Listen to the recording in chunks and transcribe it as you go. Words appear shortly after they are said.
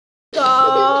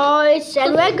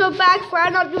and welcome back for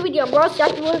another video. I'm Ross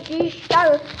Jackson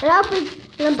channel, and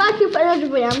I'm back here for another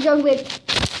video. I'm joined with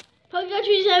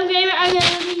Pokemon Gamer. I'm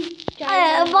gonna be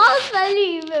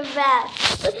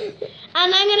and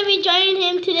I'm gonna be joining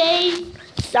him today.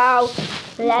 So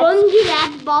if you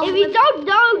don't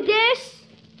know this,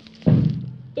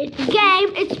 it's a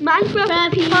game. It's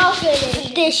Minecraft Pocket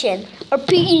Edition or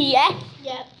PE, yeah.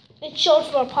 Yeah, it's short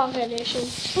for Pocket Edition.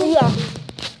 Yeah.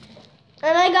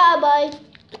 And I gotta buy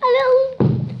a little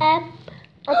app.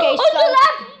 Okay,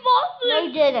 no,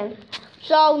 you didn't.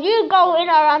 So you go in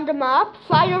around the map,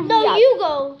 find your No, you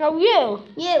go. No, you.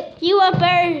 You are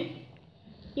better.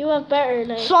 You are better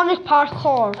now. Sonic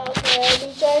Parkour. Okay, I'll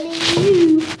be joining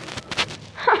you.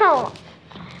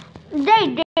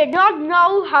 They did not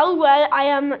know how well I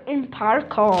am in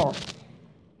parkour.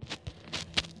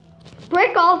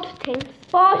 Break all the things.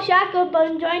 Oh, shack up,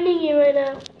 I'm joining you right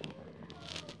now.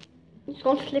 It's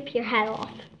gonna flip your head off.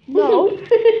 No.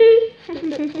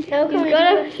 You're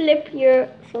gonna flip your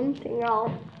something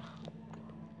off.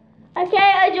 Okay,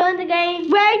 I joined the game.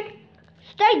 Wait!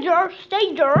 Stay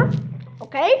there.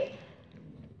 Okay?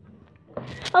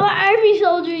 I'm an army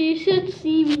soldier, you should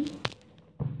see me.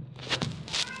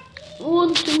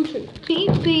 1, 2, 3.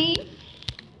 PP.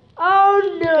 Oh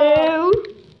no.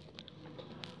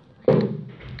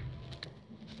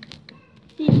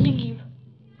 Leave.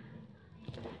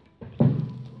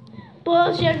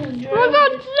 Bullshit, I'm drowning. For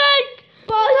God's sake!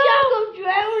 Bullshit, I'm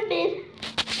drowning.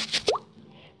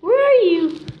 Where are you?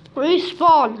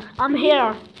 Respawn. I'm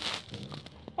here.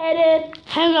 Edit.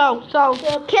 Hello. So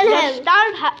Kill let's him.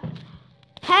 start.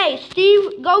 Hey,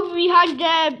 Steve, go behind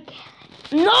the.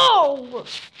 No!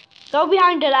 Go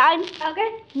behind the line.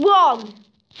 Okay. 1,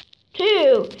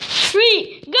 2,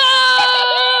 3, go!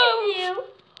 You.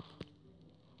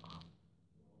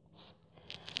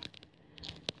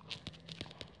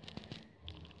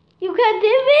 You can't do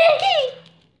me.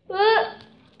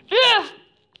 Yeah.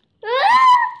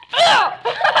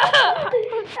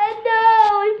 No,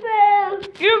 I failed.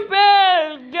 You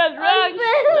failed. Get right.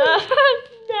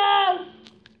 No.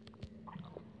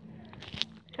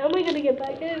 How am I gonna get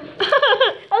back in?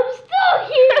 I'm stuck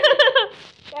here.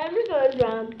 I'm just gonna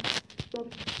drown.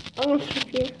 I'm gonna flip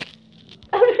here.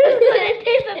 I'm just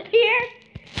gonna disappear.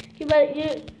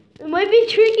 It might be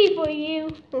tricky for you.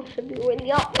 I'm gonna flip you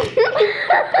really up.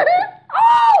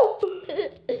 Oh!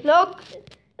 Look.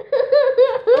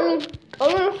 I'm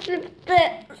gonna flip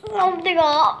something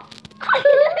up.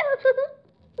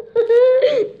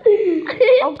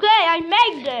 Okay, I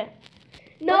made it.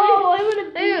 No, I'm gonna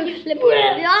beat you. Flip it.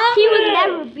 He will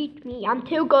never beat me. I'm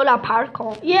too good at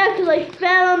parkour. Yeah, because I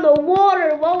fell on the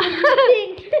water. What would you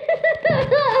think?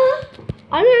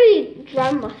 I nearly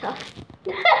drowned myself.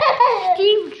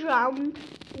 Steve drowned.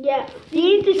 Yeah. You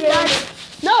need to start.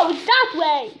 No, it's that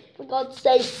way. For God's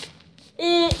sake.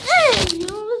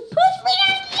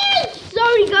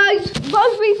 Sorry guys,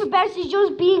 most me for best is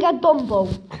just being a Dumbo.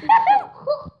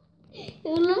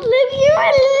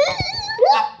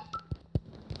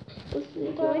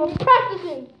 I'm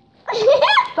practicing.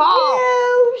 Stop.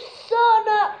 You son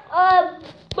of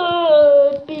a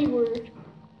B word.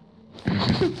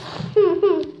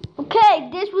 Okay,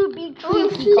 this will be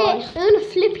tricky guys. I'm gonna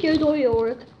flip your door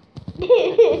word.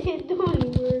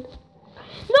 Doing word.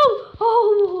 No.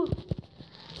 Oh.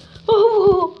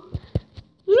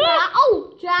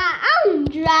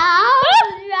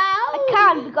 I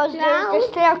can't because there's the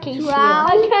staircase here. I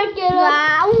can't get up.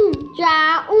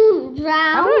 I'm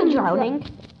not drowning.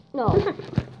 No.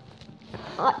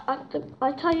 I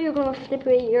thought you were gonna flip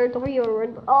your door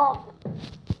word off.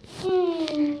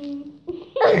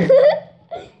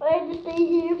 I have to stay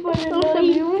here for the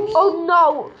night. Oh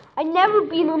no, I never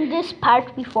been on this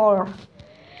part before.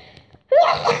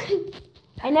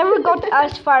 I never got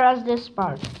as far as this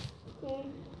part.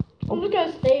 I'm just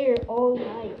gonna stay here all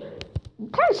night. You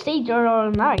can't stay there all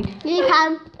night. You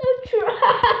can. I'm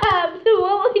trapped.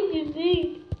 What would you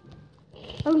think?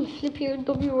 I'm gonna flip your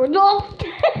W word off. Like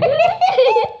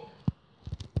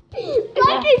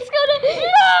it's gonna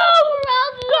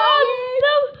God,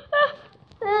 no.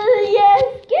 Yes,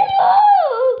 get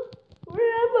up!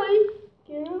 Where am I?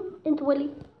 Get up. Into Willy.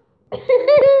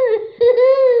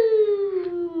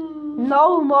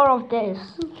 No more of this.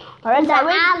 Or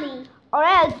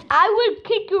else I will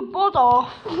kick your butt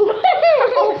off.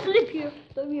 I'll flip you.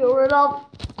 W word off.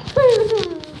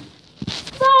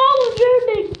 No, I'm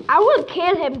drowning. I will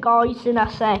kill him, guys, in a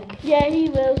sec. Yeah, he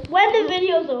will. When the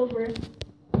video's over.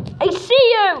 I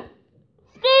see you,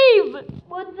 Steve.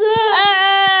 What's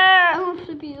up? I'm gonna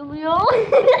flip you.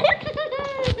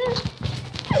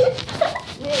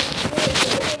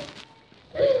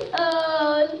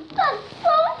 That's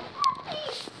so funny.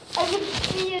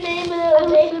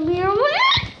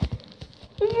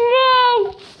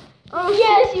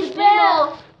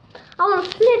 I'm gonna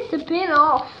flip the pin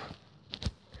off.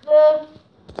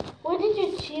 What did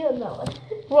you cheat on that one?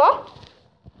 What?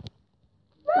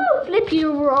 No, flip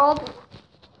you, Rob.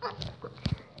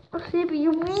 Flip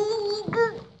you,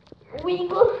 Weagle.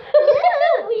 Weagle.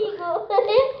 Weagle.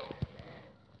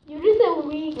 You just said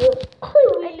Weagle.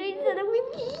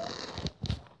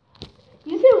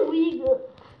 You said Weagle.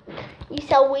 You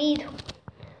said weed.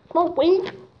 No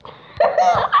weed.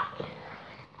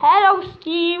 Hello,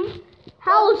 Steve.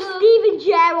 Hello, Steven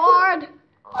Gerrard.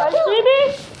 Can you see me?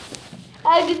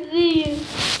 I can see you.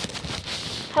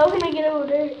 How can I get over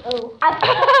there? Oh.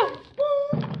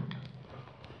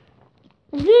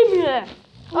 Vivian.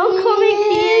 I'm coming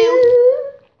to you.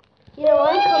 Yeah,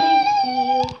 I'm coming to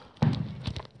you.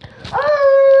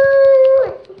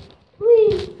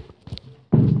 Please.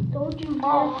 Don't you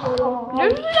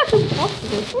dare. That's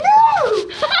impossible. No!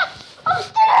 I'm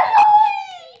still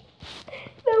alive!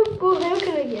 No, boo, how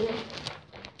can I get it?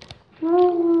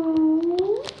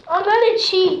 I'm gonna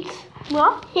cheat.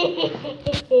 What?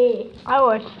 I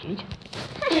want to cheat.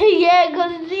 Yeah,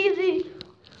 because it's easy.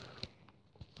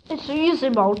 It's easy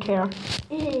mode here.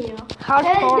 Yeah.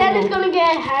 Hardcore Then it's mode. gonna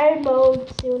get hard mode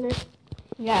sooner.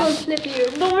 Yeah. So flip you.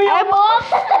 No,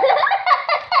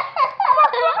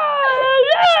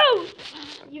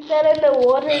 you fell in the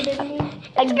water, didn't you?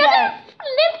 Again.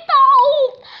 Flip the whole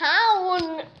town.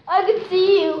 I can see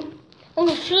you. I'm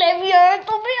gonna flip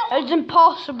you. It's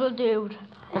impossible, dude.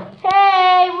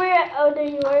 Hey, where? Oh, there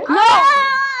you are. No!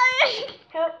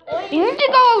 What? You need to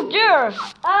go out there.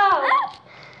 Oh,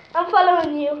 I'm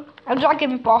following you. It's like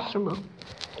impossible.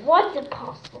 What's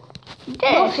impossible?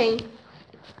 Nothing.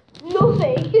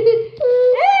 Nothing. Hey,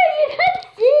 you can't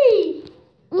see.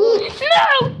 No!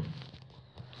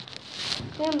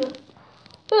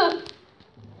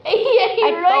 Yeah,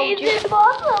 you're I right. told you. It's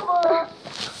impossible.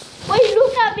 Wait,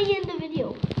 look at me in the video.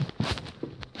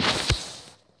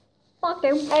 Fuck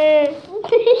him. You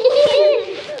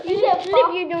said Flip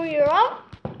you do your own.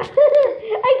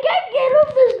 I can't get up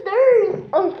the stairs.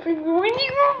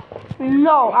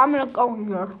 No, I'm gonna go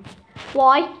here.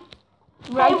 Why?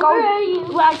 Hey, where are you?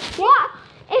 Right. What?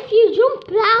 If you jump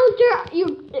down there,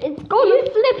 it's gonna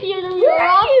flip you to Where your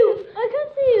are own. you? I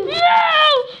can't see you. No!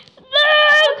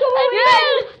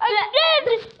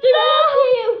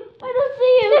 I don't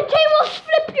see you. The thing will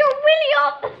flip your willy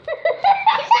up.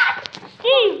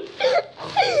 Steve!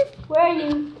 Where are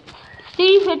you?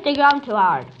 Steve hit the ground too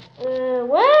hard. Where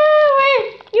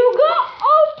you go?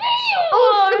 Oh, there you I'll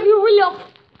are. flip your willy up.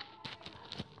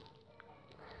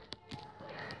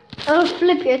 I'll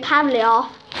flip your tablet off.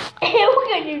 How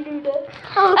can you do that?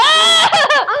 I'm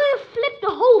gonna flip the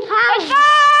whole town.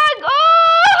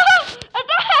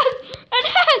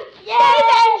 Yeah.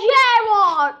 Steven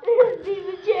Gerrard.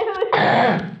 Steven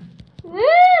Gerrard.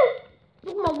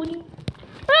 Look my willy.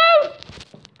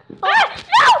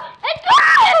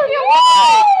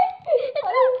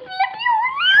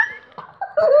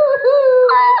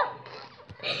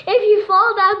 If you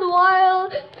fall down the wall,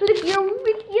 flip your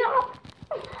willy up.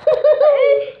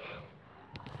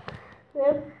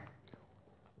 Yep.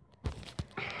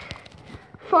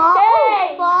 Fall.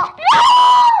 Hey. Fall. No!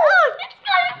 It's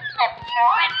gonna flip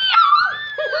your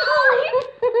willy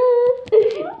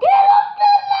Get up the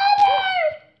ladder!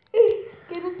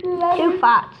 Get up the ladder. Too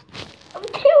fast. I'm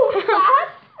too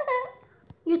fast.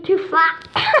 You're too fat.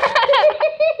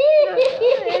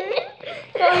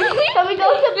 Can we go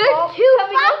to You're Bob? too Can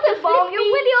we fat go to to Bob flip your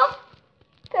Beach? willy up.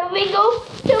 Can we go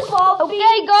to Bob Beach?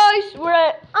 Okay, guys, we're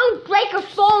at Unbreaker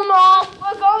Phone off.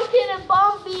 We're going to the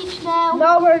Bomb Beach now.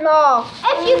 No, we're not.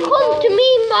 If you come to me,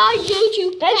 my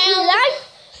YouTube Make sure you like,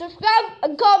 subscribe,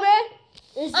 and comment.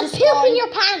 Is And poop in your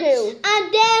pants.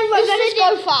 And then we're This is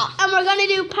gonna go fast. and we're gonna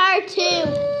do part 2.